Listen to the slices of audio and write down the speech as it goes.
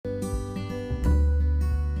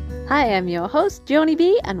I am your host, Joni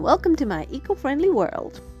B, and welcome to my eco-friendly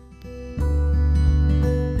world.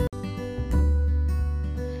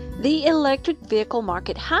 The electric vehicle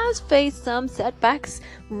market has faced some setbacks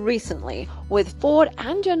recently, with Ford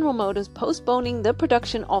and General Motors postponing the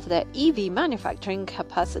production of their EV manufacturing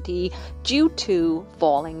capacity due to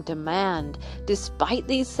falling demand. Despite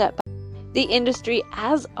these setbacks, the industry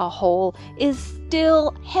as a whole is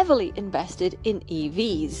still heavily invested in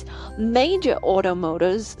EVs. Major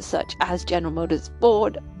automotives such as General Motors,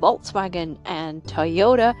 Ford, Volkswagen, and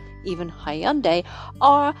Toyota, even Hyundai,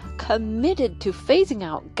 are committed to phasing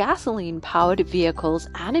out gasoline-powered vehicles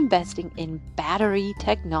and investing in battery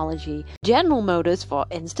technology. General Motors, for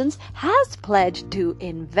instance, has pledged to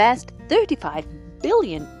invest $35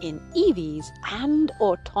 billion in EVs and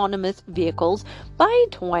autonomous vehicles by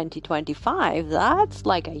 2025, that's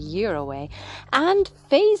like a year away, and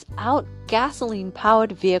phase out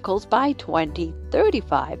gasoline-powered vehicles by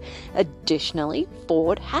 2035. Additionally,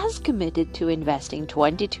 Ford has committed to investing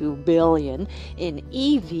 $22 billion in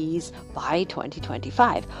EVs by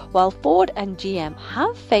 2025. While Ford and GM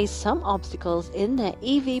have faced some obstacles in their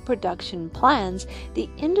EV production plans, the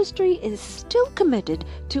industry is still committed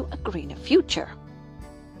to a greener future.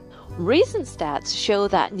 Recent stats show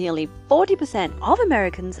that nearly 40% of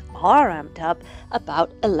Americans are amped up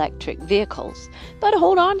about electric vehicles. But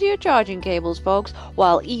hold on to your charging cables, folks.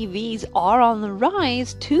 While EVs are on the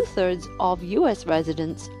rise, 2/3 of US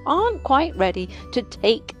residents aren't quite ready to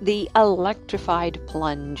take the electrified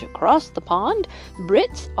plunge across the pond.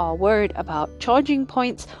 Brits are worried about charging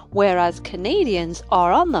points, whereas Canadians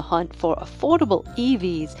are on the hunt for affordable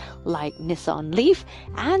EVs like Nissan Leaf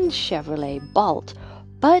and Chevrolet Bolt.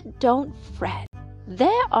 But don't fret.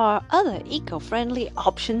 There are other eco-friendly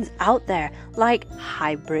options out there, like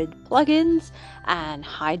hybrid plug-ins and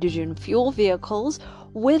hydrogen fuel vehicles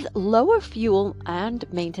with lower fuel and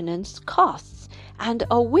maintenance costs. And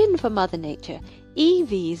a win for Mother Nature,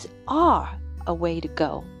 EVs are a way to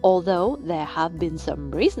go. Although there have been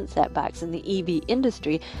some recent setbacks in the EV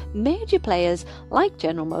industry, major players like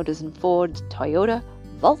General Motors and Ford, Toyota,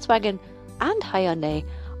 Volkswagen, and Hyundai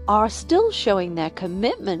are still showing their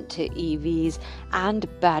commitment to EVs and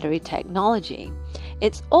battery technology.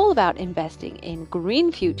 It's all about investing in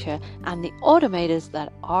green future and the automakers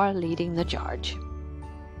that are leading the charge.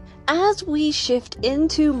 As we shift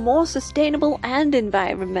into more sustainable and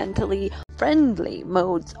environmentally friendly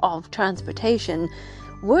modes of transportation,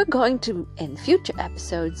 we're going to, in future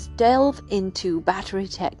episodes, delve into battery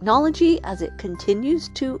technology as it continues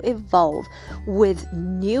to evolve, with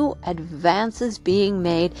new advances being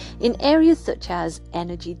made in areas such as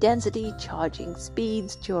energy density, charging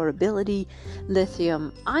speeds, durability.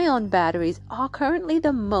 Lithium-ion batteries are currently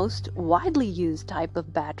the most widely used type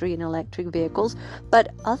of battery in electric vehicles,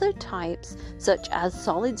 but other types, such as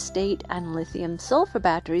solid-state and lithium-sulfur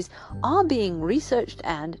batteries, are being researched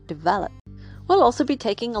and developed. We'll also be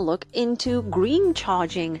taking a look into green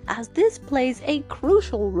charging, as this plays a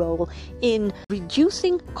crucial role in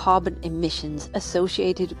reducing carbon emissions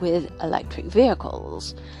associated with electric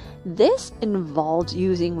vehicles. This involves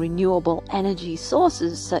using renewable energy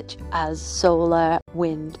sources such as solar,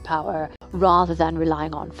 wind power, rather than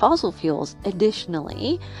relying on fossil fuels.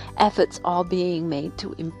 Additionally, efforts are being made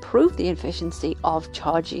to improve the efficiency of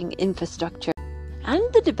charging infrastructure and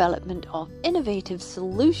the development of innovative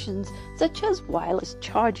solutions such as wireless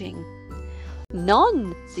charging.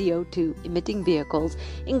 Non-CO2 emitting vehicles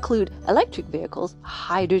include electric vehicles,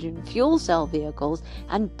 hydrogen fuel cell vehicles,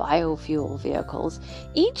 and biofuel vehicles.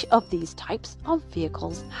 Each of these types of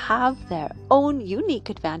vehicles have their own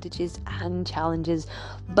unique advantages and challenges,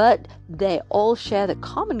 but they all share the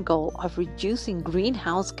common goal of reducing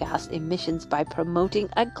greenhouse gas emissions by promoting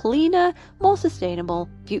a cleaner, more sustainable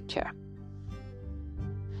future.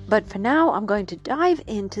 But for now, I'm going to dive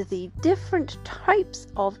into the different types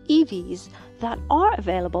of EVs that are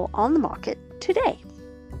available on the market today.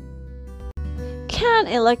 Can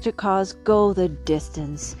electric cars go the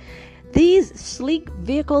distance? These sleek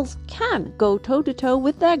vehicles can go toe-to-toe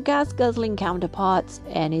with their gas-guzzling counterparts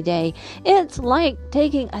any day. It's like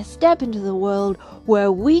taking a step into the world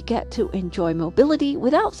where we get to enjoy mobility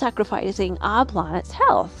without sacrificing our planet's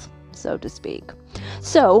health, so to speak.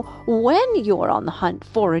 So, when you're on the hunt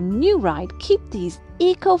for a new ride, keep these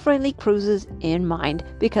eco-friendly cruisers in mind,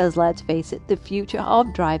 because let's face it, the future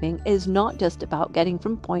of driving is not just about getting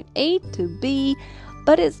from point A to B,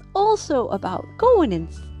 but it's also about going in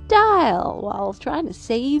style while trying to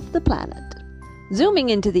save the planet. Zooming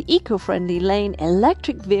into the eco-friendly lane,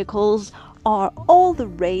 electric vehicles are all the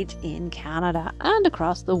rage in Canada and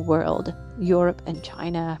across the world. Europe and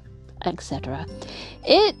China etc.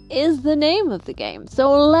 It is the name of the game.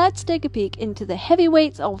 So let's take a peek into the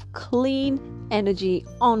heavyweights of clean energy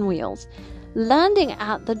on wheels. Landing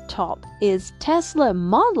at the top is Tesla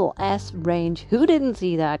Model S range. Who didn't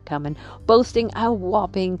see that coming? Boasting a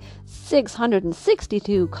whopping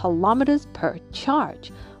 662 kilometers per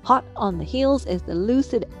charge. Hot on the heels is the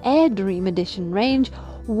Lucid Air Dream Edition range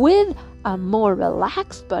with a more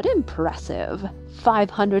relaxed but impressive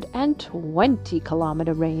 520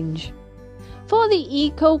 kilometer range. For the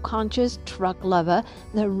eco-conscious truck lover,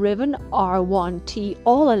 the Rivian R1T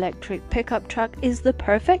all-electric pickup truck is the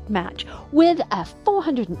perfect match with a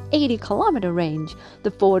 480 kilometer range.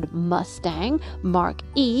 The Ford Mustang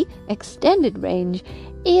Mach-E extended range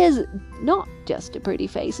is not just a pretty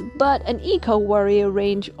face, but an eco-warrior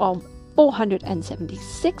range of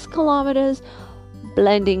 476 kilometers,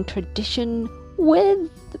 blending tradition with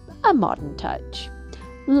a modern touch.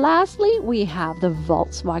 Lastly, we have the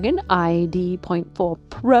Volkswagen ID.4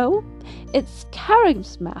 Pro. It's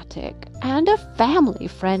charismatic and a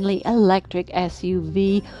family-friendly electric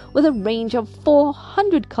SUV with a range of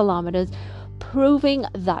 400 kilometers, proving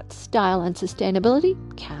that style and sustainability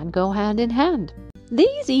can go hand in hand.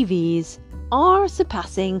 These EVs are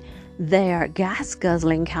surpassing their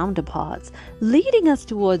gas-guzzling counterparts, leading us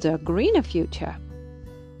towards a greener future.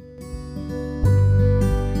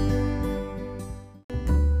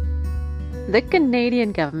 The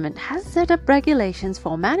Canadian government has set up regulations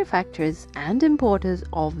for manufacturers and importers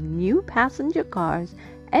of new passenger cars,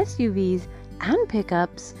 SUVs, and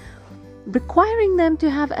pickups, requiring them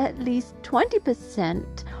to have at least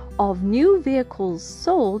 20% of new vehicles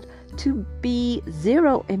sold to be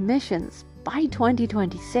zero emissions by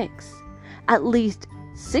 2026, at least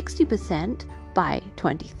 60% by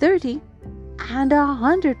 2030, and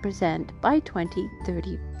 100% by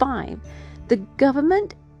 2035. The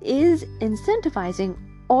government is incentivizing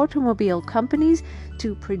automobile companies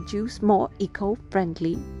to produce more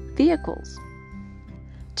eco-friendly vehicles.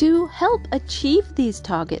 To help achieve these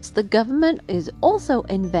targets, the government is also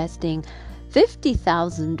investing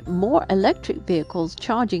 50,000 more electric vehicles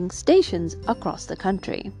charging stations across the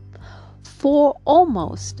country. For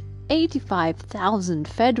almost 85,000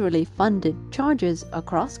 federally funded chargers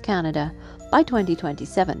across Canada by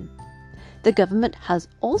 2027. The government has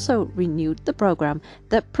also renewed the program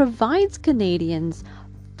that provides Canadians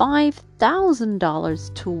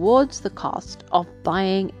 $5,000 towards the cost of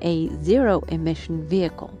buying a zero-emission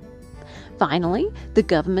vehicle. Finally, the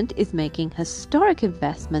government is making historic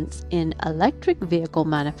investments in electric vehicle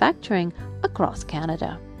manufacturing across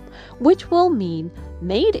Canada, which will mean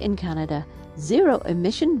made in Canada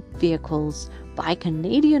zero-emission vehicles by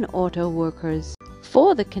Canadian auto workers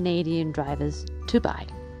for the Canadian drivers to buy.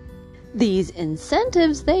 These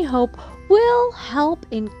incentives, they hope, will help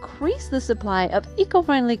increase the supply of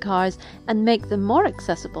eco-friendly cars and make them more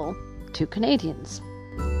accessible to Canadians.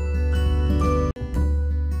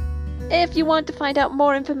 If you want to find out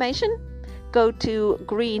more information, go to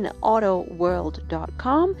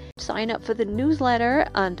greenautoworld.com, sign up for the newsletter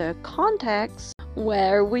under Contacts,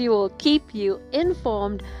 where we will keep you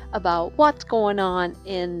informed about what's going on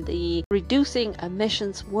in the reducing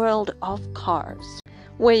emissions world of cars,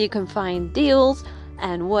 where you can find deals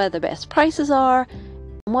and where the best prices are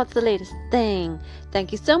and what's the latest thing.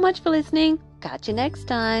 Thank you so much for listening. Catch you next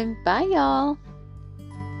time. Bye, y'all.